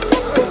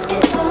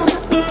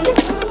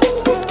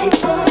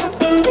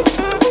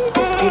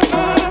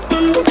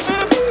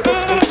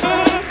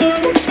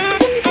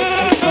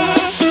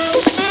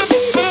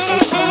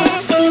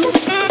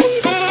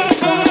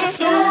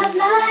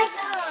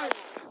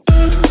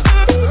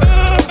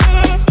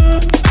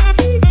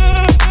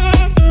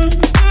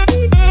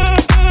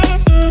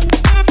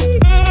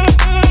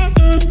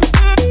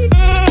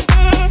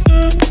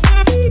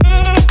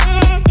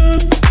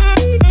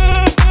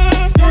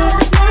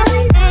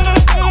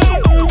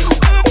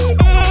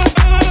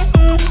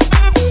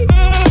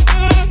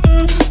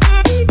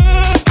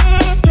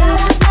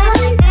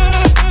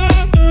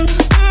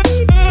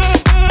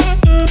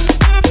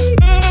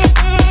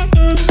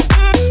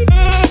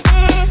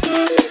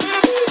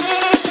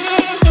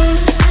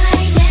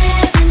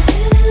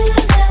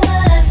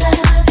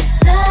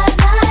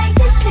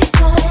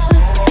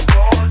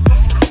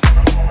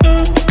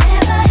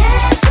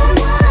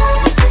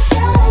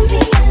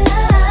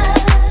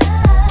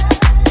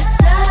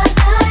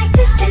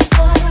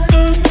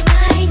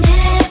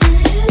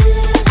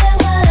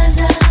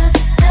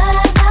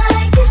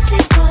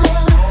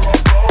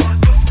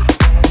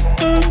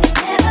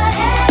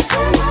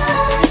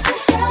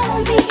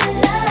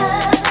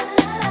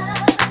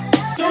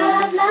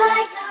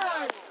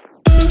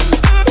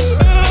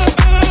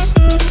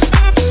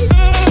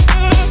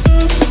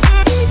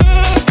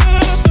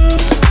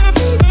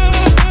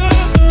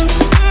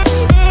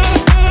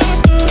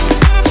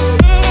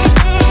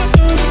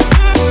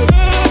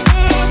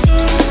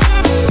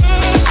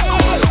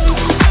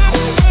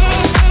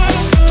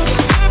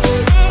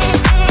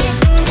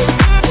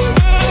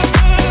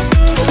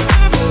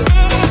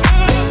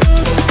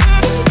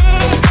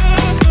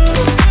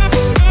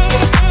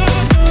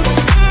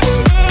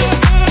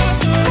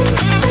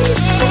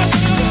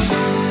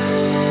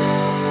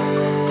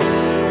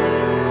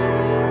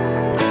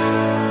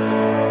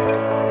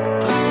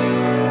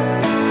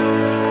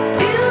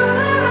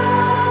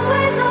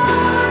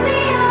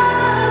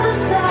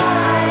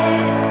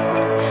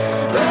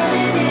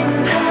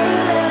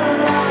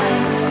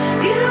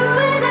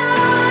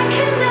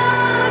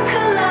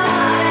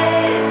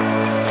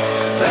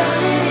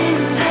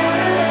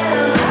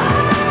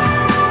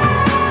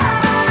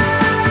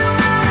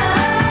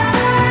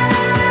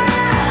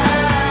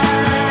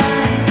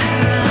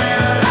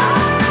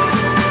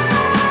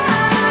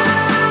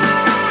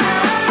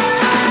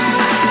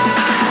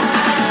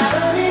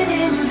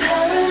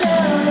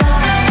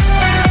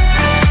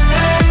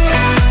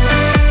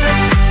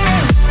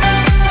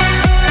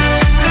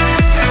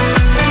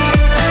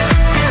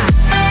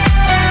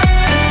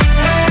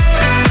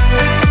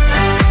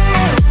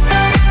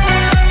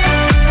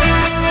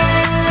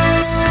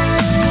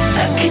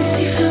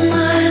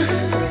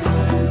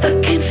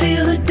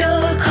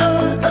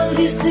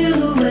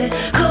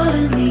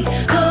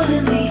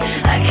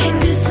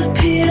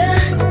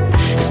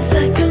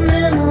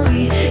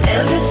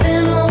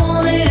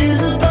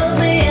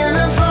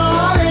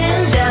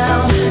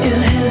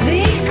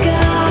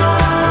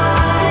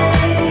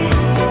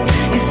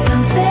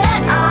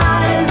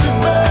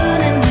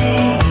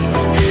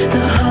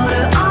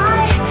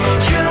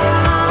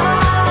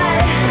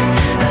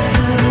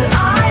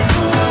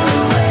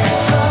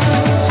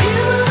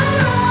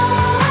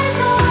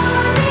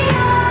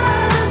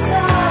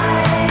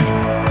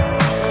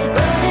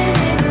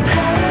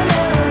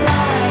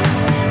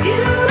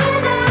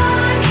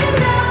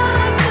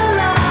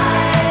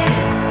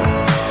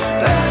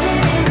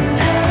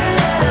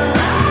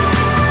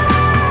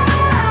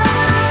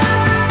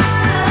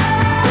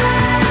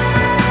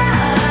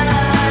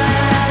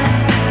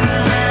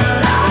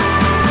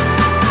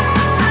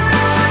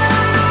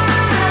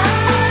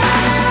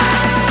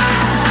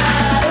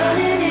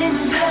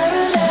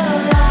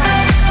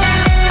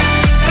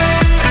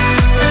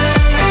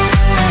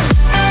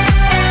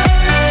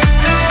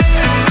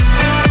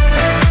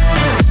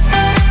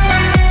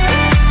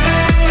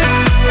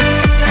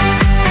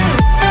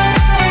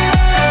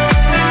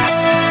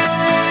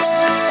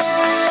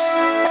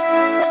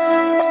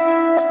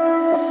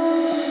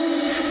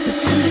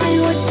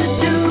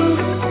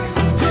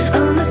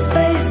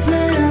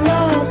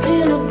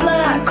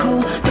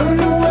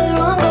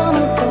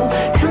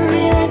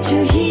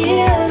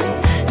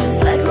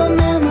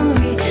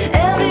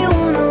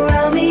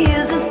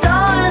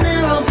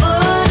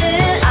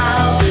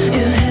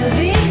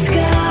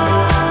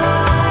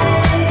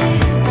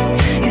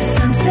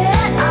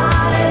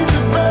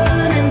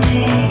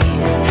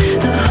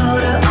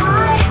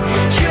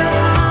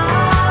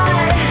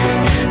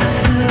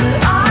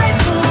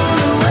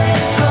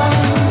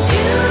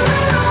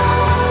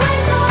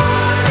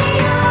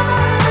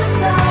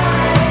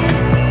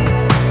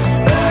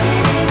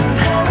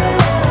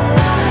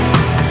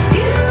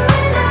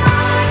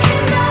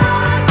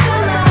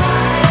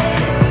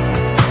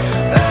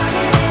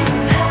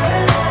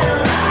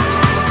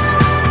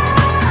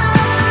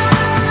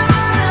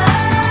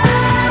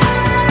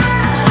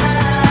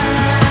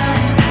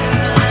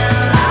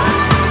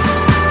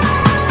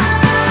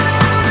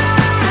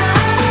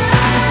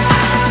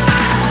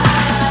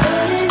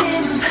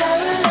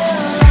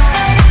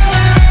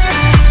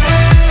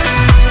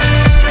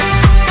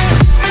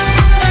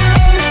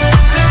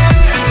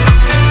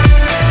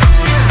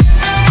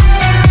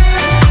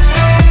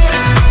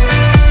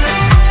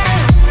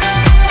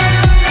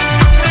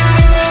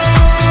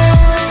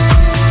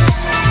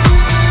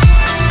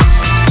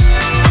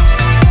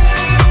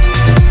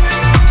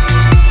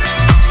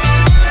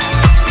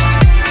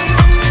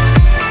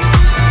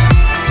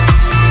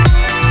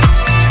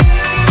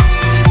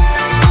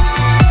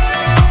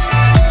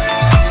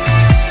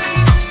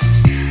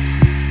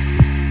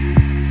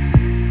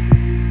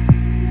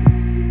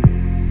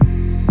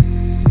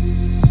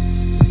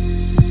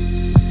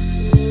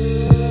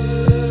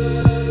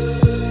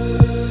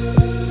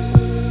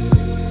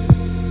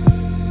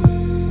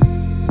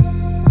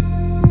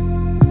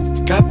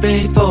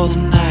 ready for the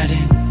night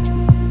in.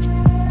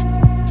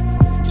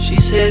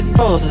 She's heading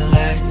for the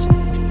lights,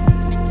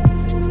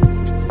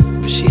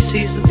 but she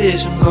sees the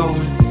vision going,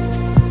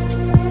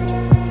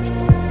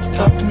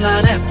 cupping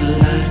line after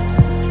line.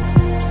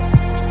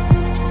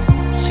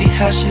 See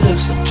how she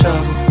looks like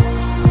trouble,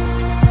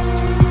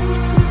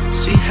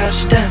 see how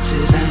she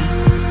dances and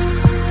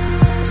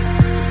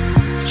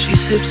she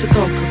sips the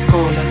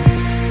Coca-Cola.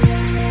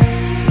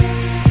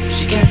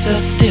 She can't tell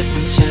the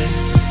difference yet.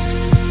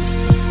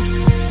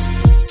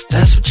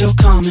 That's what you're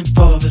coming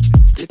for, but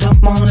they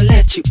don't wanna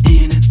let you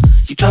in. And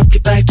you drop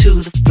your back to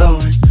the floor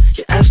and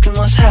you're asking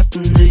what's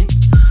happening. And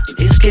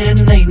it's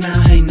getting late now,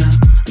 hey now,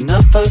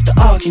 enough of the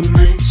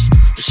arguments.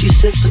 But she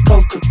sips the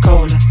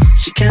Coca-Cola,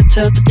 she can't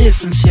tell the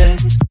difference yet.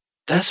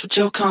 That's what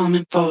you're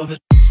coming for, but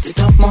they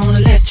don't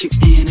wanna let you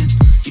in. And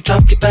you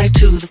drop your back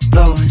to the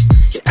floor and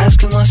you're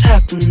asking what's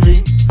happening.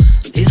 And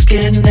it's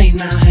getting late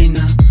now, hey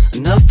now,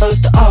 enough of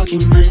the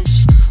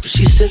arguments. But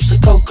she sips the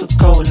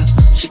Coca-Cola,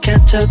 she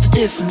can't tell the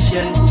difference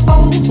yet.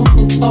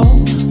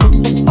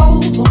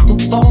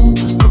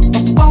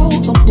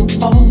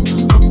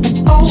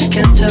 She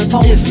can't tell the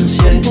difference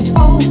yet.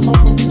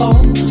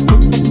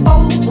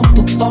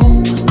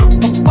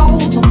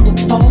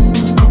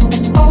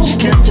 She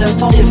can't tell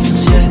the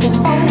difference yet.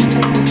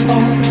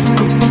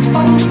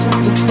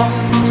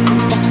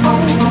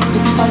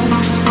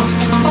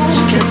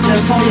 She can't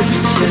tell the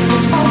difference yet.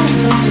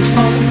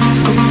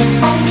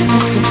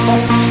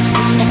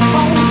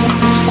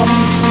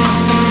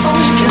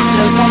 She can't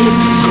tell the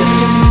difference yet.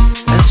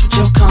 That's what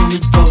you're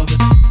coming for, but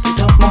they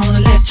don't wanna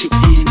let you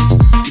in.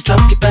 You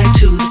drop your back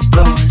to the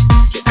floor and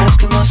you're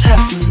asking what's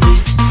happening.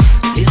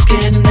 It's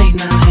getting late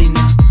now, hey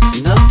now,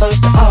 enough of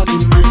the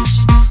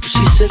arguments. But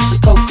she sips the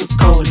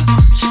Coca-Cola,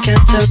 she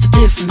can't tell the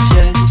difference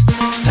yet.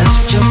 That's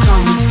what you're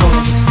coming for,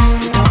 but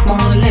they don't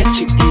wanna let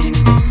you in.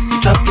 You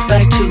drop your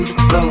back to the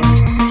floor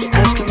and you're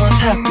asking what's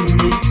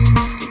happening.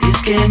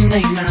 It's getting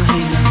late now,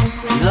 hey now,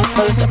 enough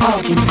of the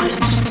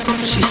arguments.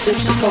 She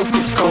sips the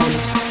Coca-Cola,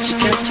 she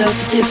can't tell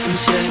the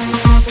difference yet.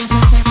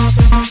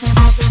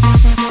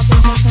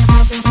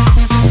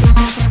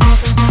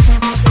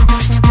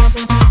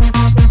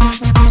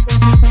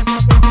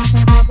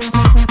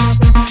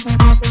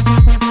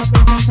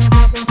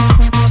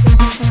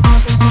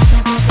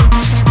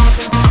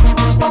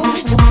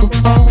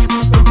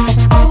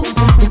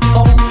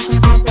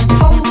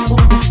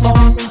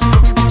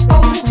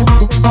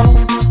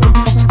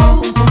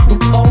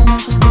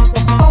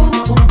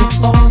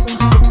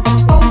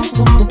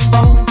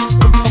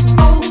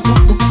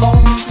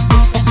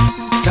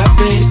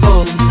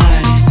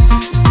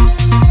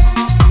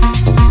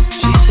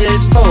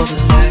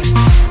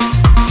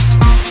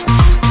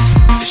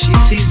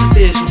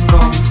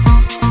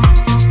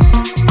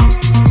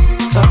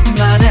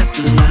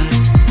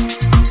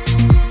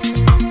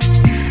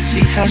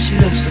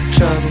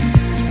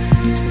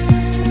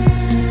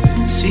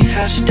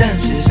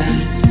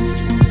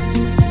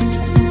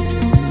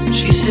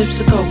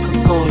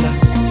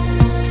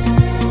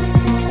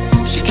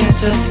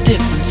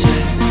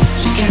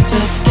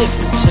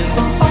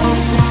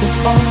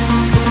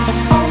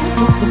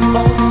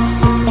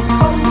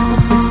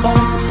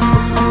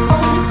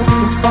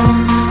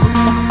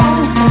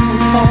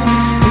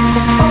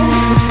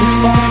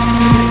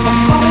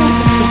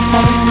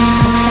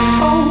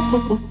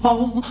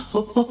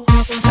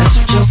 That's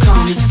what you're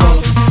coming for,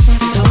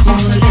 they don't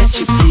wanna let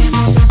you in.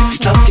 You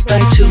drop your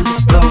back to the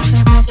floor and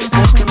you're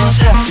asking what's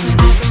happening.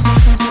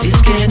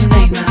 It's getting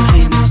late now,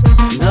 hey now,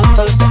 enough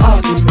of the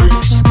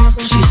arguments.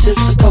 She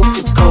sips the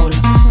Coca-Cola,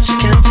 she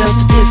can't tell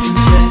the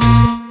difference yet.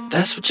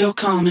 That's what you're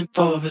coming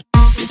for, but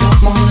they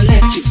don't wanna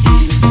let you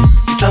in.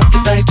 You drop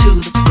your back to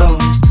the floor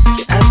and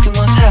you're asking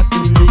what's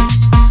happening.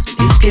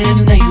 It's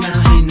getting late now,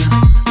 hey now,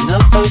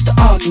 enough of the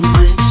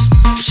arguments.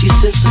 She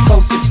sips the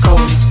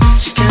Coca-Cola,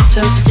 she can't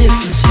tell the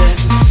difference yet.